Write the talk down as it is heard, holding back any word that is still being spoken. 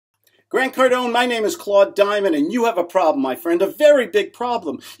Grant Cardone, my name is Claude Diamond, and you have a problem, my friend, a very big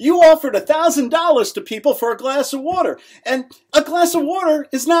problem. You offered $1,000 to people for a glass of water, and a glass of water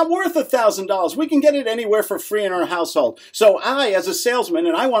is not worth $1,000. We can get it anywhere for free in our household. So I, as a salesman,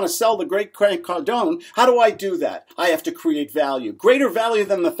 and I want to sell the great Grant Cardone, how do I do that? I have to create value, greater value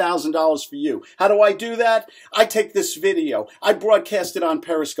than the $1,000 for you. How do I do that? I take this video, I broadcast it on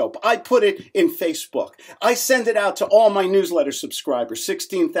Periscope, I put it in Facebook, I send it out to all my newsletter subscribers,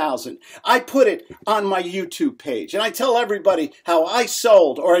 16,000. I put it on my YouTube page, and I tell everybody how I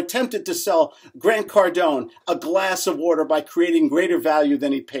sold or attempted to sell Grant Cardone a glass of water by creating greater value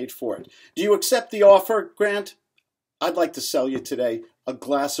than he paid for it. Do you accept the offer, Grant? I'd like to sell you today a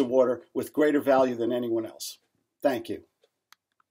glass of water with greater value than anyone else. Thank you.